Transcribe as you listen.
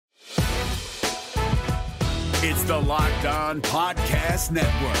It's the Locked On Podcast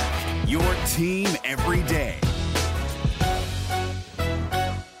Network, your team every day.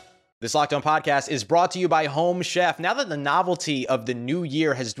 This Locked On Podcast is brought to you by Home Chef. Now that the novelty of the new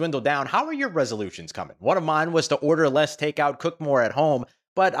year has dwindled down, how are your resolutions coming? One of mine was to order less takeout, cook more at home,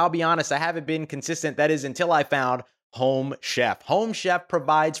 but I'll be honest, I haven't been consistent. That is until I found Home Chef. Home Chef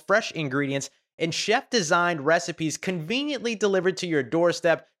provides fresh ingredients and chef-designed recipes conveniently delivered to your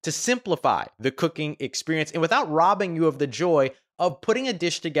doorstep to simplify the cooking experience and without robbing you of the joy of putting a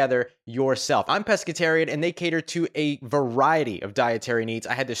dish together yourself. I'm pescatarian and they cater to a variety of dietary needs.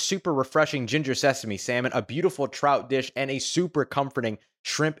 I had this super refreshing ginger sesame salmon, a beautiful trout dish, and a super comforting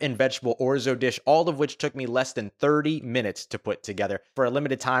shrimp and vegetable orzo dish, all of which took me less than 30 minutes to put together. For a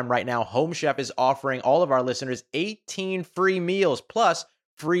limited time right now, Home Chef is offering all of our listeners 18 free meals plus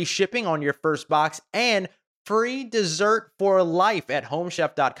free shipping on your first box and free dessert for life at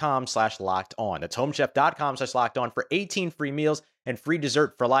homechef.com/lockedon. That's homechef.com/lockedon for 18 free meals and free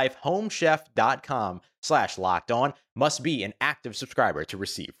dessert for life. Homechef.com/lockedon. Must be an active subscriber to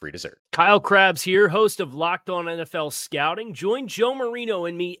receive free dessert. Kyle Krabs here, host of Locked On NFL Scouting. Join Joe Marino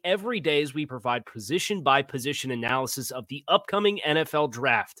and me every day as we provide position-by-position analysis of the upcoming NFL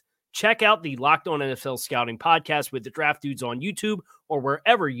Draft. Check out the Locked On NFL Scouting podcast with the Draft Dudes on YouTube or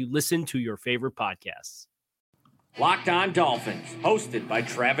wherever you listen to your favorite podcasts. Locked On Dolphins, hosted by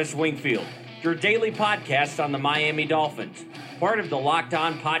Travis Wingfield, your daily podcast on the Miami Dolphins, part of the Locked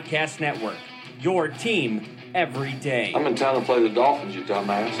On Podcast Network, your team every day. I'm in town to play the Dolphins, you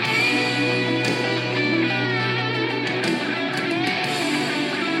dumbass.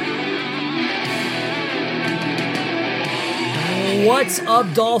 What's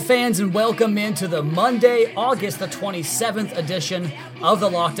up, Dolph fans, and welcome into the Monday, August the 27th edition of the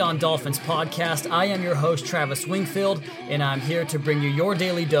Locked On Dolphins podcast. I am your host, Travis Wingfield, and I'm here to bring you your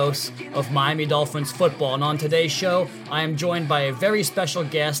daily dose of Miami Dolphins football. And on today's show, I am joined by a very special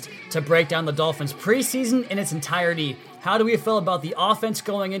guest to break down the Dolphins preseason in its entirety. How do we feel about the offense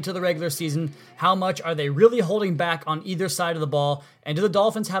going into the regular season? How much are they really holding back on either side of the ball? And do the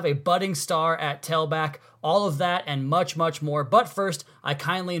Dolphins have a budding star at tailback? All of that and much, much more. But first, I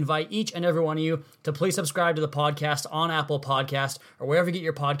kindly invite each and every one of you to please subscribe to the podcast on Apple Podcast or wherever you get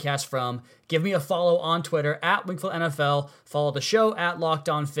your podcast from. Give me a follow on Twitter at Wingfield NFL. Follow the show at Locked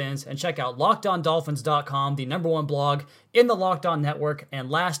On Fins and check out LockedOnDolphins.com, the #1 blog in the Locked On Network. And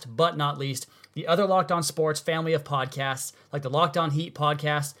last but not least, the other Locked On Sports family of podcasts like the Locked On Heat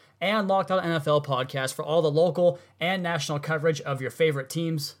podcast and Locked On NFL podcast for all the local and national coverage of your favorite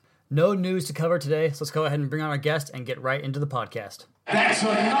teams. No news to cover today, so let's go ahead and bring on our guest and get right into the podcast. That's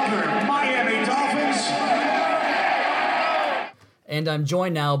another Miami Dolphins. And I'm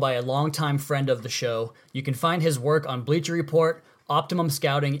joined now by a longtime friend of the show. You can find his work on Bleacher Report, Optimum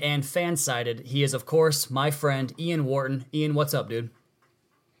Scouting, and Fansided. He is, of course, my friend Ian Warton. Ian, what's up, dude?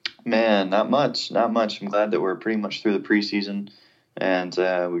 Man, not much. I'm glad that we're pretty much through the preseason, and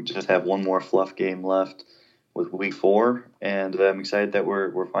we just have one more fluff game left with week 4, and I'm excited that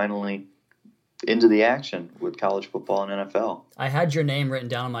we're finally into the action with college football and NFL. I had your name written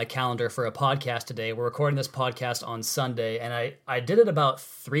down on my calendar for a podcast today. We're recording this podcast on Sunday, and I did it about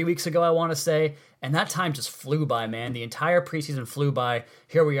 3 weeks ago, I want to say, and that time just flew by, man. The entire preseason flew by.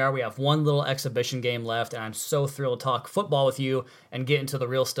 Here we are. We have one little exhibition game left, and I'm so thrilled to talk football with you and get into the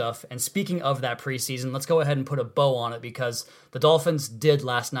real stuff. And speaking of that preseason, let's go ahead and put a bow on it because the Dolphins did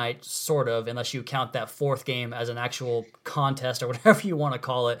last night, sort of, unless you count that 4th game as an actual contest or whatever you want to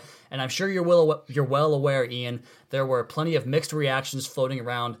call it. And I'm sure you're well aware, Ian, there were plenty of mixed reactions floating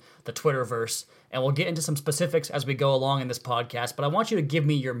around the Twitterverse. And we'll get into some specifics as we go along in this podcast, but I want you to give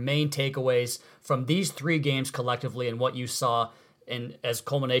me your main takeaways from these 3 games collectively and what you saw as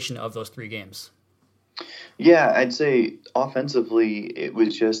culmination of those 3 games. Yeah, I'd say offensively, it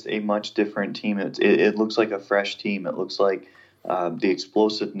was just a much different team. It looks like a fresh team. It looks like the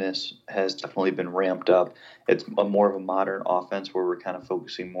explosiveness has definitely been ramped up. It's more of a modern offense where we're kind of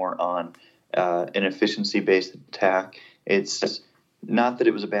focusing more on an efficiency-based attack. It's just not that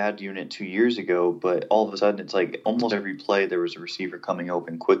it was a bad unit 2 years ago, but all of a sudden it's like almost every play there was a receiver coming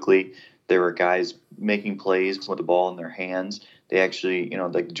open quickly. There were guys making plays with the ball in their hands. They actually,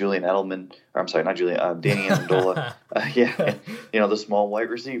 like Julian Edelman, or I'm sorry, not Julian, Danny Amendola. The small white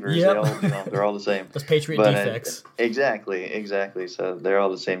receivers. Yep. They're all the same. Those Patriot defects. Exactly. So they're all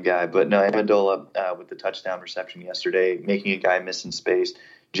the same guy. But no, Amendola with the touchdown reception yesterday, making a guy miss in space,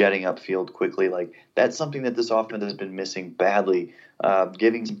 jetting upfield quickly. Like that's something that this offense has been missing badly.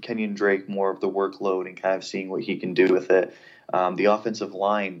 Giving Kenyon Drake more of the workload and kind of seeing what he can do with it. The offensive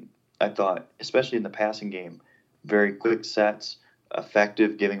line, I thought, especially in the passing game, very quick sets,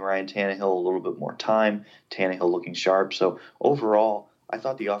 effective, giving Ryan Tannehill a little bit more time. Tannehill looking sharp. So overall, I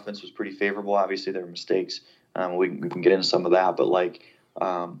thought the offense was pretty favorable. Obviously, there were mistakes. We can get into some of that, but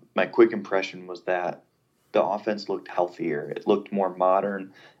my quick impression was that the offense looked healthier. It looked more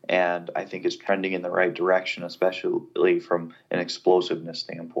modern, and I think it's trending in the right direction, especially from an explosiveness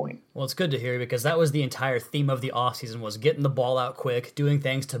standpoint. Well, it's good to hear because that was the entire theme of the offseason, was getting the ball out quick, doing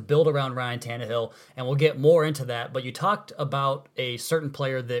things to build around Ryan Tannehill, and we'll get more into that. But you talked about a certain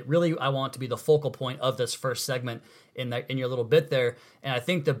player that really I want to be the focal point of this first segment in your little bit there, and I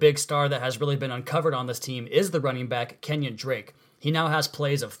think the big star that has really been uncovered on this team is the running back, Kenyon Drake. He now has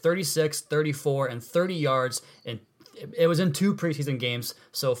plays of 36, 34, and 30 yards, and it was in 2 preseason games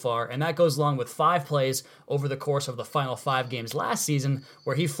so far, and that goes along with 5 plays over the course of the final 5 games last season,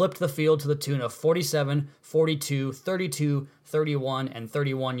 where he flipped the field to the tune of 47, 42, 32, 31, and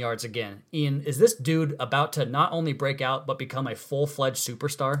 31 yards again. Ian, is this dude about to not only break out, but become a full-fledged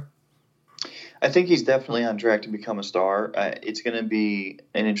superstar? I think he's definitely on track to become a star. It's going to be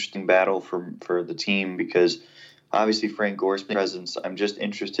an interesting battle for the team because obviously Frank Gore's presence, I'm just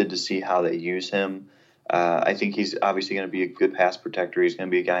interested to see how they use him. I think he's obviously going to be a good pass protector. He's going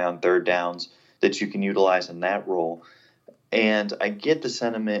to be a guy on third downs that you can utilize in that role. And I get the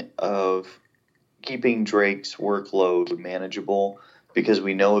sentiment of keeping Drake's workload manageable because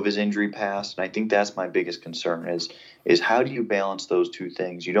we know of his injury past. And I think that's my biggest concern is how do you balance those two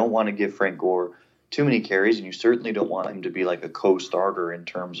things? You don't want to give Frank Gore too many carries, and you certainly don't want him to be like a co-starter in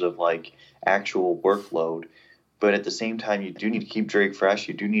terms of like actual workload. But at the same time, you do need to keep Drake fresh.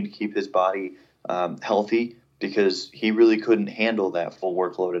 You do need to keep his body healthy because he really couldn't handle that full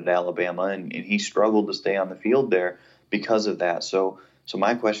workload at Alabama, and he struggled to stay on the field there because of that. So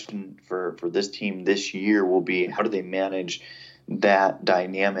my question for this team this year will be, how do they manage that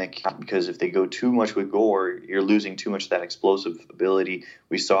dynamic? Because if they go too much with Gore, you're losing too much of that explosive ability.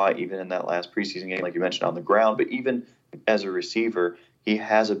 We saw it even in that last preseason game, like you mentioned, on the ground, but even as a receiver, he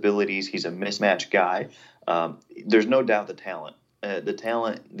has abilities. He's a mismatch guy. There's no doubt the talent,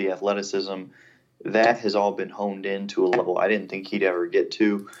 the athleticism, that has all been honed in to a level I didn't think he'd ever get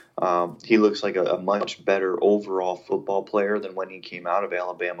to. He looks like a much better overall football player than when he came out of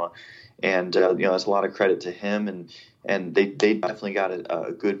Alabama. And, it's a lot of credit to him. And they definitely got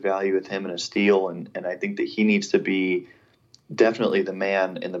a good value with him and a steal. And I think that he needs to be definitely the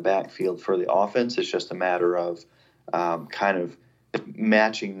man in the backfield for the offense. It's just a matter of kind of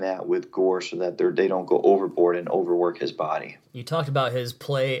matching that with Gore so that they don't go overboard and overwork his body. You talked about his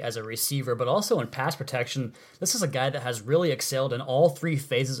play as a receiver, but also in pass protection. This is a guy that has really excelled in all 3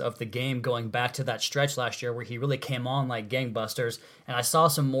 phases of the game, going back to that stretch last year where he really came on like gangbusters, and I saw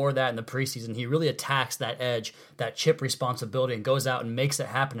some more of that in the preseason. He really attacks that edge, that chip responsibility, and goes out and makes it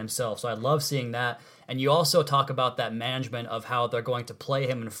happen himself, so I love seeing that. And you also talk about that management of how they're going to play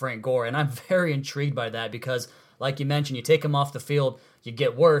him and Frank Gore, and I'm very intrigued by that because, like you mentioned, you take him off the field, you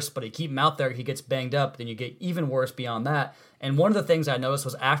get worse, but you keep him out there, he gets banged up, then you get even worse beyond that. And one of the things I noticed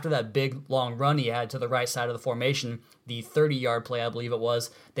was after that big, long run he had to the right side of the formation, the 30-yard play, I believe it was,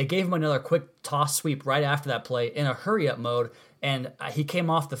 they gave him another quick toss sweep right after that play in a hurry-up mode, and he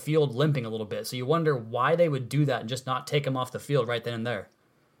came off the field limping a little bit. So you wonder why they would do that and just not take him off the field right then and there.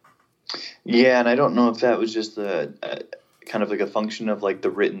 Yeah, and I don't know if that was just kind of like a function of like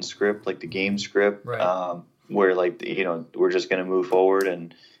the written script, like the game script, right. Where like, we're just going to move forward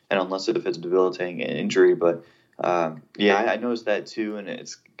and unless if it's a debilitating injury. But I noticed that too. And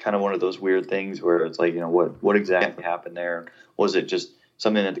it's kind of one of those weird things where it's like, what exactly happened there? Was it just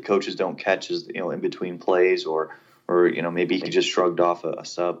something that the coaches don't catch as, in between plays or maybe he just shrugged off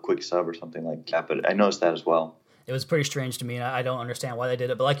a quick sub or something like that. But I noticed that as well. It was pretty strange to me, and I don't understand why they did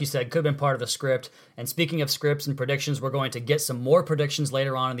it. But like you said, could have been part of the script. And speaking of scripts and predictions, we're going to get some more predictions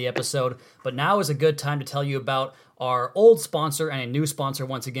later on in the episode. But now is a good time to tell you about our old sponsor and a new sponsor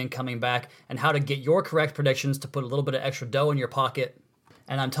once again coming back, and how to get your correct predictions to put a little bit of extra dough in your pocket.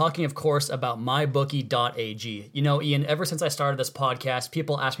 And I'm talking, of course, about mybookie.ag. Ian, ever since I started this podcast,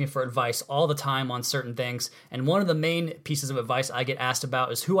 people ask me for advice all the time on certain things. And one of the main pieces of advice I get asked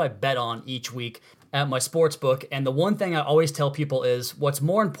about is who I bet on each week at my sports book. And the one thing I always tell people is what's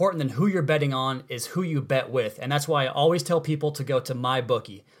more important than who you're betting on is who you bet with. And that's why I always tell people to go to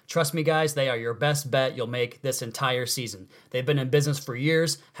MyBookie. Trust me, guys, they are your best bet you'll make this entire season. They've been in business for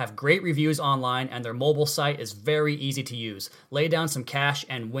years, have great reviews online, and their mobile site is very easy to use. Lay down some cash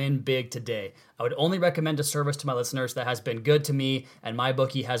and win big today. I would only recommend a service to my listeners that has been good to me, and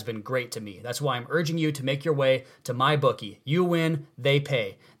MyBookie has been great to me. That's why I'm urging you to make your way to MyBookie. You win, they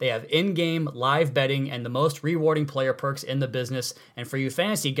pay. They have in-game live betting betting and the most rewarding player perks in the business. And for you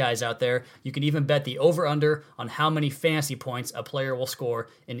fantasy guys out there, you can even bet the over-under on how many fantasy points a player will score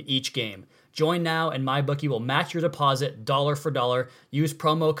in each game. Join now and MyBookie will match your deposit dollar for dollar. Use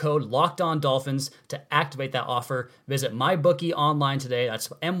promo code LOCKEDONDolphins to activate that offer. Visit MyBookie online today. That's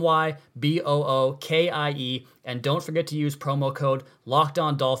MyBookie. And don't forget to use promo code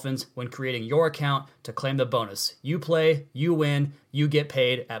LOCKEDONDolphins when creating your account to claim the bonus. You play, you win, you get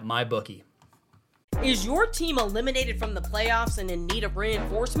paid at MyBookie. Is your team eliminated from the playoffs and in need of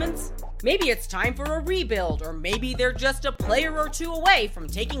reinforcements? Maybe it's time for a rebuild, or maybe they're just a player or two away from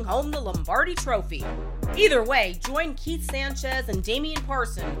taking home the Lombardi Trophy. Either way, join Keith Sanchez and Damian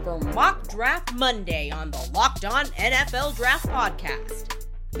Parson for Mock Draft Monday on the Locked On NFL Draft Podcast.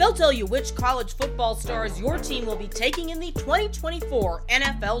 They'll tell you which college football stars your team will be taking in the 2024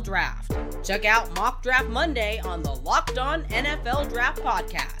 NFL Draft. Check out Mock Draft Monday on the Locked On NFL Draft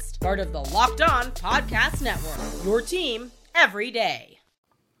Podcast, part of the Locked On Podcast Network, your team every day.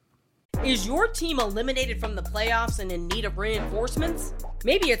 Is your team eliminated from the playoffs and in need of reinforcements?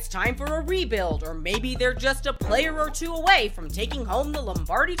 Maybe it's time for a rebuild, or maybe they're just a player or two away from taking home the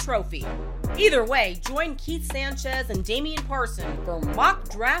Lombardi Trophy. Either way, join Keith Sanchez and Damian Parson for Mock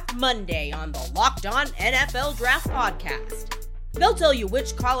Draft Monday on the Locked On NFL Draft Podcast. They'll tell you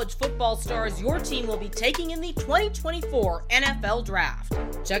which college football stars your team will be taking in the 2024 NFL Draft.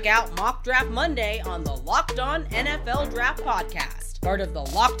 Check out Mock Draft Monday on the Locked On NFL Draft Podcast, part of the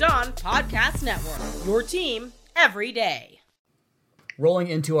Locked On Podcast Network, your team every day. Rolling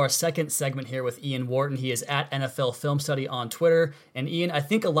into our second segment here with Ian Warton. He is at NFL Film Study on Twitter. And Ian, I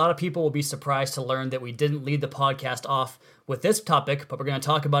think a lot of people will be surprised to learn that we didn't lead the podcast off with this topic, but we're going to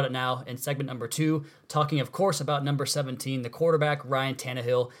talk about it now in segment number 2, talking, of course, about number 17, the quarterback, Ryan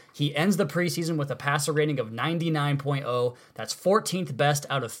Tannehill. He ends the preseason with a passer rating of 99.0. That's 14th best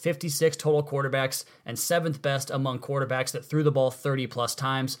out of 56 total quarterbacks and 7th best among quarterbacks that threw the ball 30-plus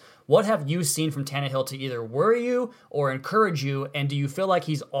times. What have you seen from Tannehill to either worry you or encourage you, and do you feel like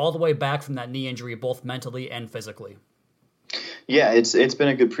he's all the way back from that knee injury, both mentally and physically? Yeah, it's been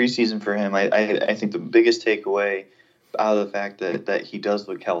a good preseason for him. I think the biggest takeaway out of the fact that he does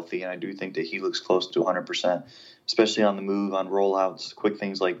look healthy, and I do think that he looks close to 100%, especially on the move, on rollouts, quick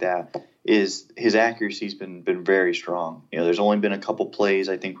things like that, is his accuracy's been very strong. You know, there's only been a couple plays,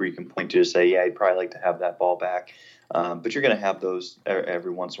 I think, where you can point to say, yeah, I'd probably like to have that ball back. But you're going to have those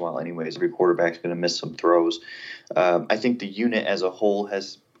every once in a while anyways. Every quarterback's going to miss some throws. I think the unit as a whole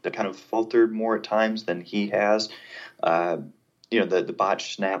has kind of faltered more at times than he has. The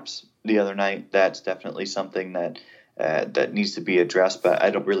botched snaps the other night, that's definitely something that needs to be addressed, but I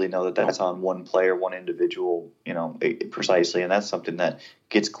don't really know that that's on one player, one individual, precisely. And that's something that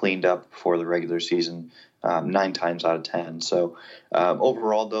gets cleaned up before the regular season 9 times out of 10. So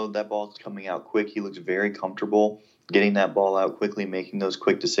overall, though, that ball's coming out quick. He looks very comfortable getting that ball out quickly, making those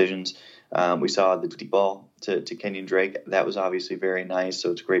quick decisions. We saw the deep ball to Kenyon Drake. That was obviously very nice,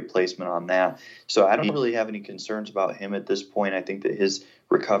 so it's great placement on that. So I don't really have any concerns about him at this point. I think that his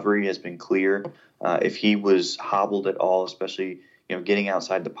recovery has been clear. If he was hobbled at all, especially getting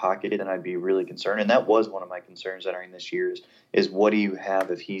outside the pocket, then I'd be really concerned. And that was one of my concerns entering this year is what do you have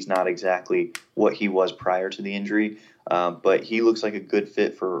if he's not exactly what he was prior to the injury? But he looks like a good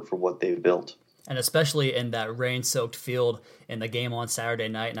fit for what they've built. And especially in that rain-soaked field in the game on Saturday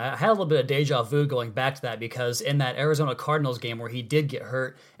night. And I had a little bit of deja vu going back to that because in that Arizona Cardinals game where he did get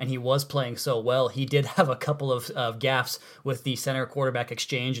hurt and he was playing so well, he did have a couple of gaffes with the center quarterback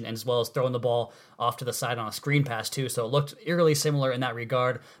exchange and as well as throwing the ball off to the side on a screen pass too. So it looked eerily similar in that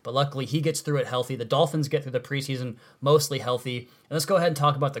regard, but luckily he gets through it healthy. The Dolphins get through the preseason mostly healthy. And let's go ahead and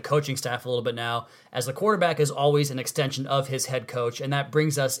talk about the coaching staff a little bit now, as the quarterback is always an extension of his head coach, and that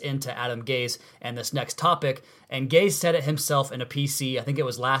brings us into Adam Gase and this next topic. And Gase said it himself in a PC, I think it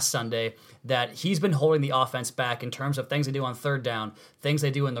was last Sunday, that he's been holding the offense back in terms of things they do on third down, things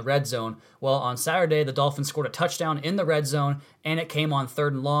they do in the red zone. Well, on Saturday, the Dolphins scored a touchdown in the red zone, and it came on 3rd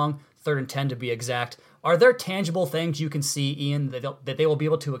and long, 3rd and 10 to be exact. Are there tangible things you can see, Ian, that they will be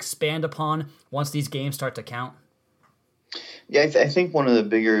able to expand upon once these games start to count? Yeah, I think one of the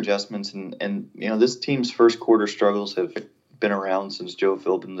bigger adjustments, and this team's first quarter struggles have been around since Joe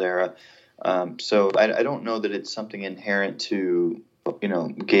Philbin's era. So I don't know that it's something inherent to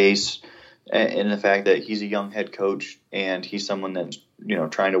Gase and the fact that he's a young head coach and he's someone that's,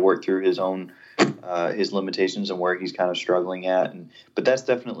 trying to work through his own his limitations and where he's kind of struggling at. But that's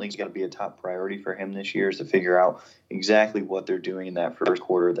definitely got to be a top priority for him this year, is to figure out exactly what they're doing in that first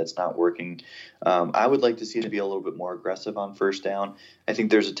quarter that's not working. I would like to see them be a little bit more aggressive on first down. I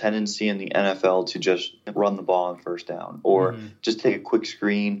think there's a tendency in the NFL to just run the ball on first down, or just take a quick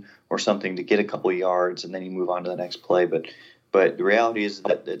screen or something to get a couple yards and then you move on to the next play. But the reality is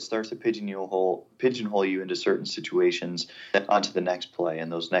that it starts to pigeonhole you into certain situations onto the next play,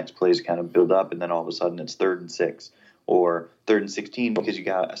 and those next plays kind of build up, and then all of a sudden it's 3rd and 6 or 3rd and 16 because you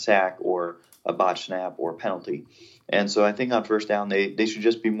got a sack or a botched snap or a penalty. And so I think on first down they should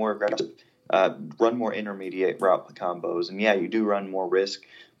just be more aggressive, run more intermediate route combos, and yeah, you do run more risk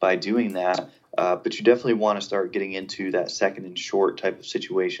by doing that. But you definitely want to start getting into that 2nd and short type of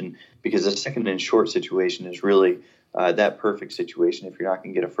situation, because the 2nd and short situation is really that perfect situation. If you're not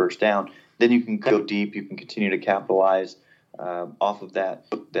going to get a first down, then you can go deep. You can continue to capitalize off of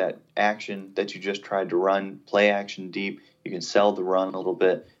that action that you just tried to run, play action deep. You can sell the run a little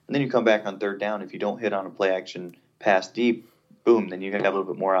bit, and then you come back on 3rd down. If you don't hit on a play action pass deep, boom, then you have a little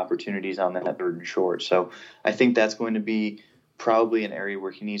bit more opportunities on that 3rd and short. So I think that's going to be probably an area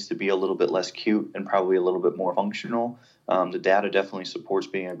where he needs to be a little bit less cute and probably a little bit more functional. The data definitely supports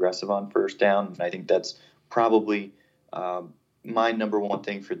being aggressive on first down, and I think that's probably my number one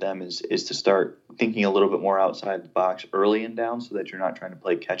thing for them is to start thinking a little bit more outside the box early in downs, so that you're not trying to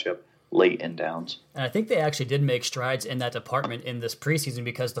play catch up late in downs. And I think they actually did make strides in that department in this preseason,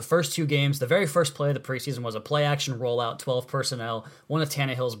 because the first 2 games, the very first play of the preseason was a play action rollout, 12 personnel, one of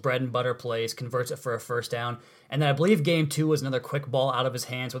Tannehill's bread and butter plays, converts it for a first down. And then I believe game 2 was another quick ball out of his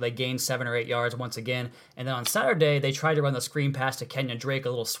hands where they gained 7 or 8 yards once again. And then on Saturday, they tried to run the screen pass to Kenyon Drake, a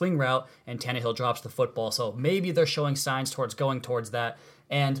little swing route, and Tannehill drops the football. So maybe they're showing signs towards going towards that.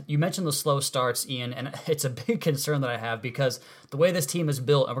 And you mentioned the slow starts, Ian, and it's a big concern that I have, because the way this team is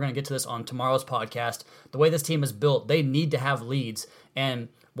built, and we're going to get to this on tomorrow's podcast, the way this team is built, they need to have leads. And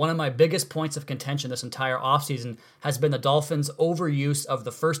one of my biggest points of contention this entire offseason has been the Dolphins' overuse of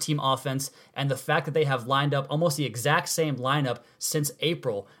the first-team offense and the fact that they have lined up almost the exact same lineup since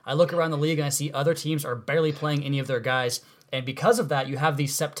April. I look around the league and I see other teams are barely playing any of their guys, and because of that, you have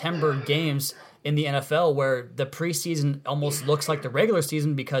these September games in the NFL where the preseason almost looks like the regular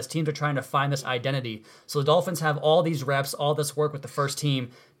season because teams are trying to find this identity. So the Dolphins have all these reps, all this work with the first team.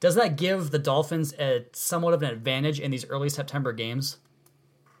 Does that give the Dolphins somewhat of an advantage in these early September games?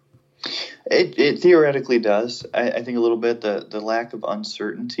 It theoretically does. I think a little bit the lack of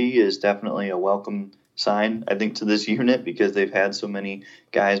uncertainty is definitely a welcome sign, I think, to this unit, because they've had so many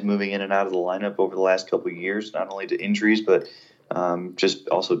guys moving in and out of the lineup over the last couple of years, not only to injuries, but just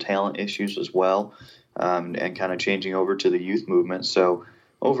also talent issues as well, and kind of changing over to the youth movement. So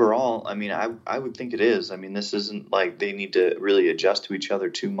overall, I mean, I would think it is. I mean, this isn't like they need to really adjust to each other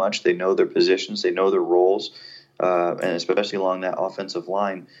too much. They know their positions, they know their roles, and especially along that offensive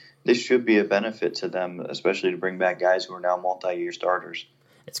line, this should be a benefit to them, especially to bring back guys who are now multi-year starters.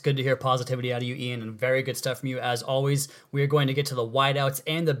 It's good to hear positivity out of you, Ian, and very good stuff from you as always. We are going to get to the wideouts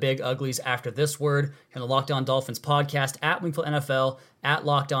and the big uglies after this word in the Locked On Dolphins podcast at Wingfield NFL, at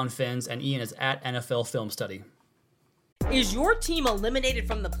Locked On Fins, and Ian is at NFL Film Study. Is your team eliminated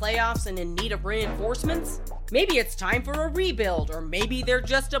from the playoffs and in need of reinforcements? Maybe it's time for a rebuild, or maybe they're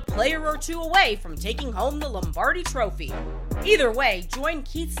just a player or 2 away from taking home the Lombardi Trophy. Either way, join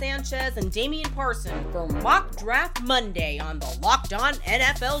Keith Sanchez and Damian Parson for Mock Draft Monday on the Locked On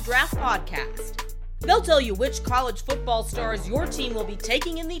NFL Draft Podcast. They'll tell you which college football stars your team will be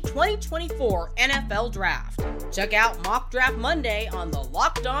taking in the 2024 NFL Draft. Check out Mock Draft Monday on the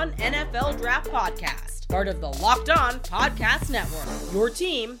Locked On NFL Draft Podcast, part of the Locked On Podcast Network, your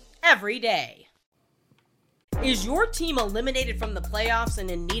team every day. Is your team eliminated from the playoffs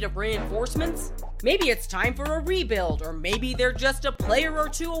and in need of reinforcements? Maybe it's time for a rebuild, or maybe they're just a player or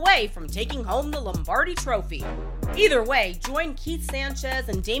 2 away from taking home the Lombardi Trophy. Either way, join Keith Sanchez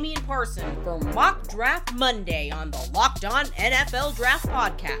and Damian Parson for Mock Draft Monday on the Locked On NFL Draft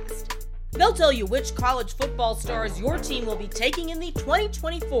Podcast. They'll tell you which college football stars your team will be taking in the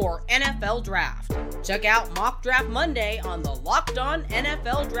 2024 NFL Draft. Check out Mock Draft Monday on the Locked On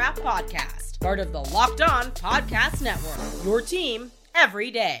NFL Draft Podcast, part of the Locked On Podcast Network, your team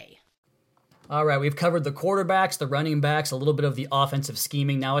every day. All right, we've covered the quarterbacks, the running backs, a little bit of the offensive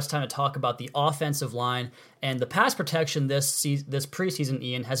scheming. Now it's time to talk about the offensive line. And the pass protection this preseason,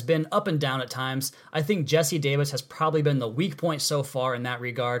 Ian, has been up and down at times. I think Jesse Davis has probably been the weak point so far in that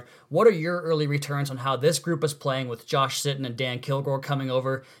regard. What are your early returns on how this group is playing with Josh Sitton and Dan Kilgore coming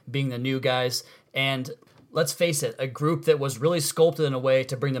over, being the new guys? And let's face it, a group that was really sculpted in a way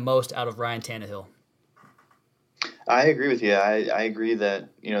to bring the most out of Ryan Tannehill. I agree with you. I agree that,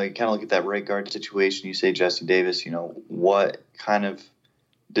 you kind of look at that right guard situation. You say Jesse Davis, what kind of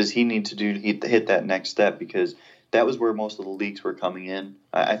does he need to do to hit that next step? Because that was where most of the leaks were coming in.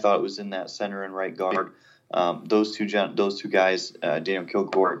 I thought it was in that center and right guard. Those two guys, Daniel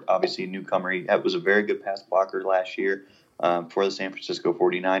Kilgore, obviously a newcomer. He was a very good pass blocker last year for the San Francisco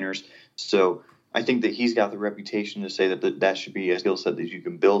 49ers. So I think that he's got the reputation to say that should be a skill set that you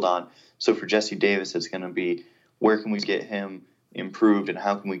can build on. So for Jesse Davis, it's going to be, where can we get him improved and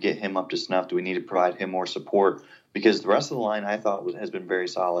how can we get him up to snuff? Do we need to provide him more support? Because the rest of the line I thought has been very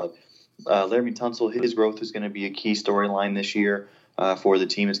solid. Laramie Tunsil, his growth is going to be a key storyline this year for the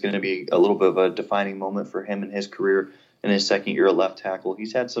team. It's going to be a little bit of a defining moment for him in his career in his second year at left tackle.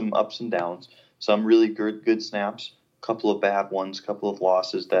 He's had some ups and downs, some really good snaps, a couple of bad ones, a couple of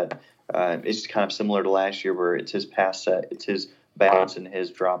losses that it's kind of similar to last year where it's his pass set, it's his balance and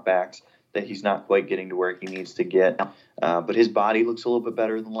his drop backs that he's not quite getting to where he needs to get. But his body looks a little bit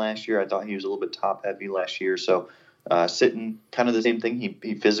better than last year. I thought he was a little bit top heavy last year. So sitting, kind of the same thing.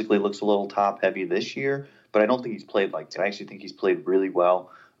 He physically looks a little top heavy this year, but I don't think he's played like that. I actually think he's played really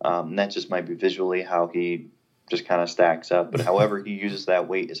well. And that just might be visually how he just kind of stacks up. But however he uses that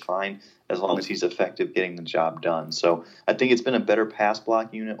weight is fine as long as he's effective getting the job done. So I think it's been a better pass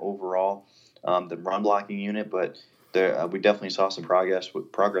block unit overall than run blocking unit, but we definitely saw some progress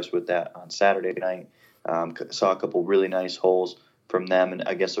with that on Saturday night. Saw a couple really nice holes from them, and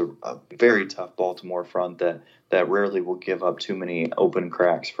I guess a very tough Baltimore front that rarely will give up too many open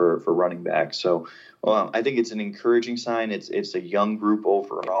cracks for running backs. So I think it's an encouraging sign. It's a young group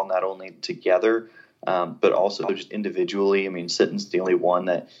overall, not only together, but also just individually. I mean, Sitton's the only one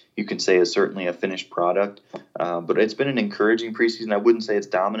that you can say is certainly a finished product. But it's been an encouraging preseason. I wouldn't say it's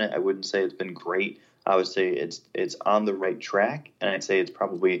dominant. I wouldn't say it's been great. I would say it's on the right track, and I'd say it's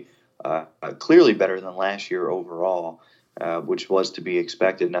probably clearly better than last year overall, which was to be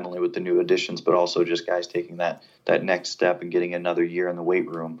expected, not only with the new additions, but also just guys taking that next step and getting another year in the weight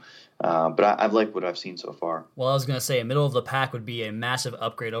room. But I've liked what I've seen so far. Well, I was going to say, middle of the pack would be a massive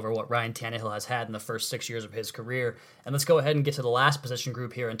upgrade over what Ryan Tannehill has had in the first 6 years of his career. And let's go ahead and get to the last position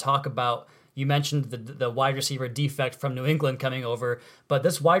group here and talk about, you mentioned the wide receiver defect from New England coming over, but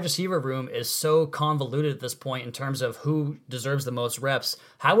this wide receiver room is so convoluted at this point in terms of who deserves the most reps.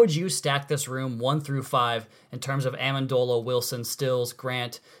 How would you stack this room 1 through 5 in terms of Amendola, Wilson, Stills,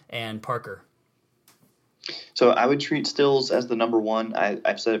 Grant, and Parker? So I would treat Stills as the number one.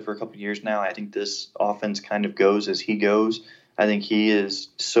 I've said it for a couple of years now. I think this offense kind of goes as he goes. I think he is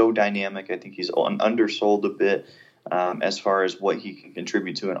so dynamic. I think he's undersold a bit. As far as what he can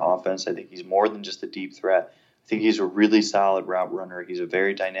contribute to an offense. I think he's more than just a deep threat. I think he's a really solid route runner. He's a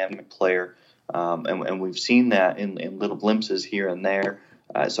very dynamic player, and we've seen that in little glimpses here and there.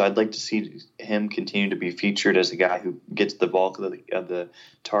 So I'd like to see him continue to be featured as a guy who gets the bulk of the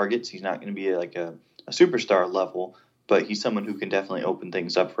targets. He's not going to be like a superstar level, but he's someone who can definitely open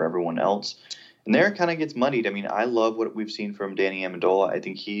things up for everyone else. And there it kind of gets muddied. I mean, I love what we've seen from Danny Amendola. I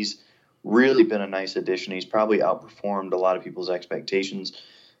think he's really been a nice addition. He's probably outperformed a lot of people's expectations.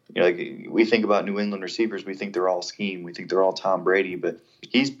 Like we think about New England receivers, we think they're all scheme, we think they're all Tom Brady, but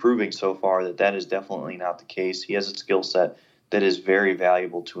he's proving so far that is definitely not the case. He has a skill set that is very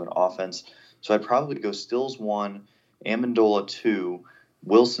valuable to an offense. So I'd probably go Stills 1, Amendola 2,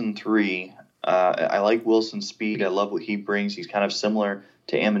 Wilson 3. I like Wilson's speed. I love what he brings. He's kind of similar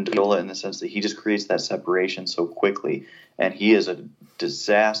to Amendola in the sense that he just creates that separation so quickly, and he is a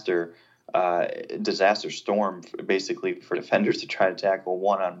disaster storm basically for defenders to try to tackle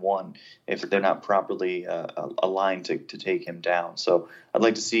one-on-one if they're not properly aligned to take him down. So I'd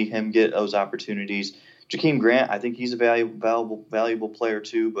like to see him get those opportunities. Jakeem Grant, I think he's a valuable player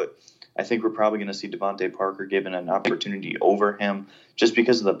too, but I think we're probably going to see Devontae Parker given an opportunity over him just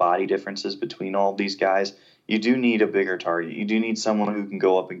because of the body differences between all of these guys. You do need a bigger target. You do need someone who can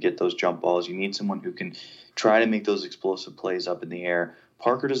go up and get those jump balls. You need someone who can try to make those explosive plays up in the air.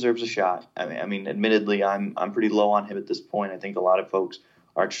 Parker deserves a shot. I mean, admittedly, I'm pretty low on him at this point. I think a lot of folks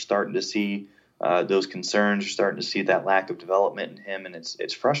are starting to see those concerns, starting to see that lack of development in him, and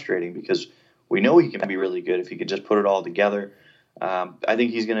it's frustrating because we know he can be really good if he could just put it all together. I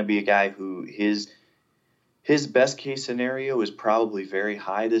think he's going to be a guy who his best case scenario is probably very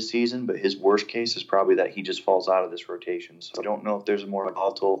high this season, but his worst case is probably that he just falls out of this rotation. So I don't know if there's a more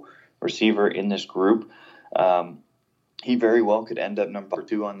volatile receiver in this group. He very well could end up number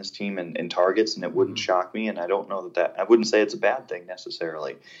 2 on this team in targets, and it wouldn't shock me. And I don't know that I wouldn't say it's a bad thing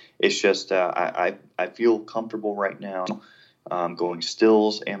necessarily. It's just I feel comfortable right now going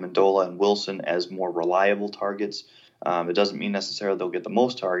Stills, Amendola, and Wilson as more reliable targets. It doesn't mean necessarily they'll get the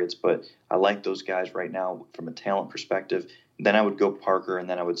most targets, but I like those guys right now from a talent perspective. Then I would go Parker, and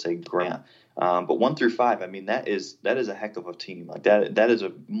then I would say Grant. But 1 through 5, I mean, that is a heck of a team. Like that is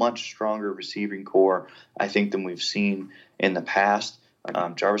a much stronger receiving core, I think, than we've seen in the past.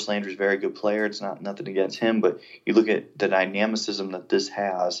 Jarvis Landry's a very good player. It's nothing against him, but you look at the dynamicism that this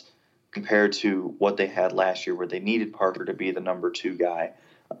has compared to what they had last year, where they needed Parker to be the number 2 guy.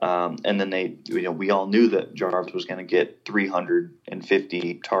 And then we all knew that Jarvis was going to get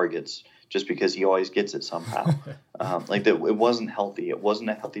 350 targets just because he always gets it somehow. It wasn't healthy. It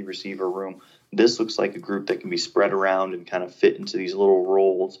wasn't a healthy receiver room. This looks like a group that can be spread around and kind of fit into these little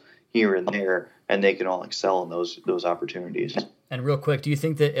roles here and there, and they can all excel in those opportunities. And real quick, do you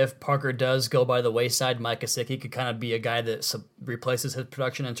think that if Parker does go by the wayside, Mike Gesicki could kind of be a guy that replaces his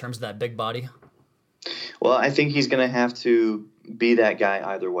production in terms of that big body? Well, I think he's going to have to be that guy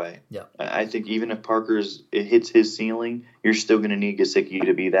either way. Yeah. I think even if it hits his ceiling, you're still going to need Gesicki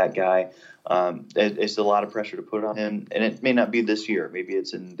to be that guy. It's a lot of pressure to put on him, and it may not be this year. Maybe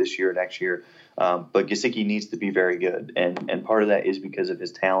it's in this year or next year. But Gesicki needs to be very good, and part of that is because of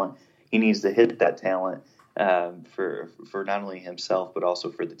his talent. He needs to hit that talent for not only himself but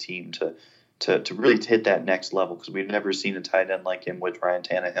also for the team to really hit that next level, because we've never seen a tight end like him with Ryan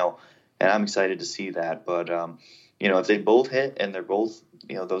Tannehill, and I'm excited to see that. But if they both hit and they're both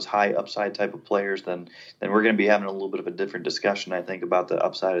those high upside type of players, then we're going to be having a little bit of a different discussion, I think, about the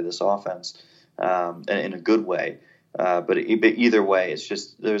upside of this offense in a good way. But either way, it's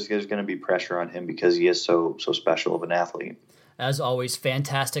just there's going to be pressure on him because he is so special of an athlete. As always,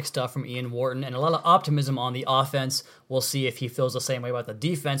 fantastic stuff from Ian Warton and a lot of optimism on the offense. We'll see if he feels the same way about the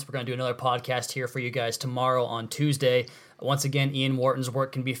defense. We're going to do another podcast here for you guys tomorrow on Tuesday. Once again, Ian Warton's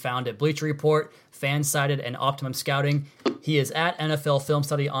work can be found at Bleacher Report, Fansided, and Optimum Scouting. He is at NFL Film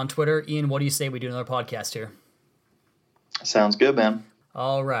Study on Twitter. Ian, what do you say we do another podcast here? Sounds good, man.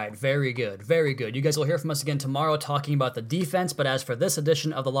 All right, very good, very good. You guys will hear from us again tomorrow talking about the defense, but as for this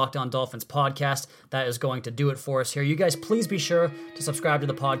edition of the Locked On Dolphins podcast, that is going to do it for us here. You guys, please be sure to subscribe to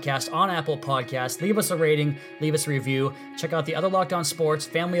the podcast on Apple Podcasts. Leave us a rating, leave us a review. Check out the other Locked On Sports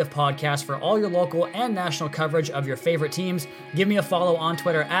family of podcasts for all your local and national coverage of your favorite teams. Give me a follow on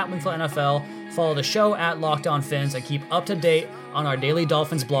Twitter at Wingfield NFL. Follow the show at Locked On Fins and keep up to date on our daily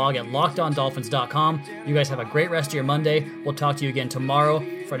Dolphins blog at LockedOnDolphins.com. You guys have a great rest of your Monday. We'll talk to you again tomorrow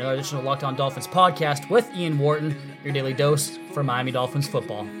for another edition of Locked On Dolphins podcast with Ian Warton, your daily dose for Miami Dolphins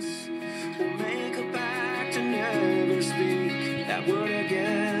football.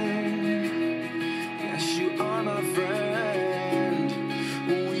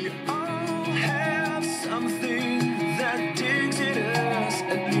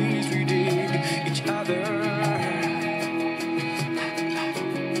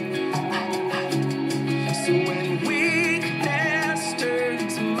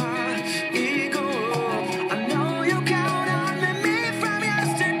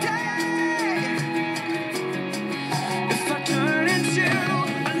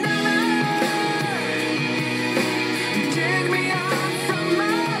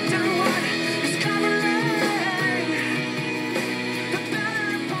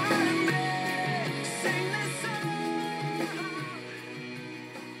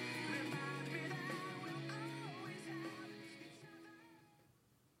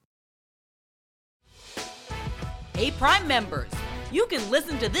 Hey, Prime members, you can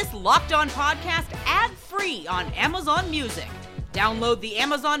listen to this Locked On podcast ad-free on Amazon Music. Download the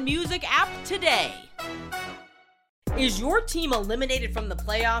Amazon Music app today. Is your team eliminated from the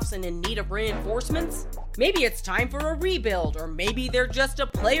playoffs and in need of reinforcements? Maybe it's time for a rebuild, or maybe they're just a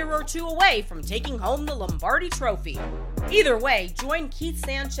player or two away from taking home the Lombardi Trophy. Either way, join Keith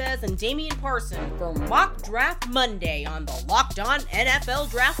Sanchez and Damian Parson for Mock Draft Monday on the Locked On NFL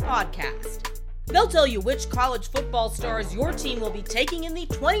Draft Podcast. They'll tell you which college football stars your team will be taking in the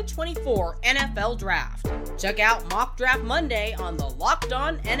 2024 NFL Draft. Check out Mock Draft Monday on the Locked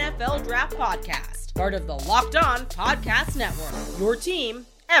On NFL Draft Podcast, part of the Locked On Podcast Network. Your team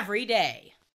every day.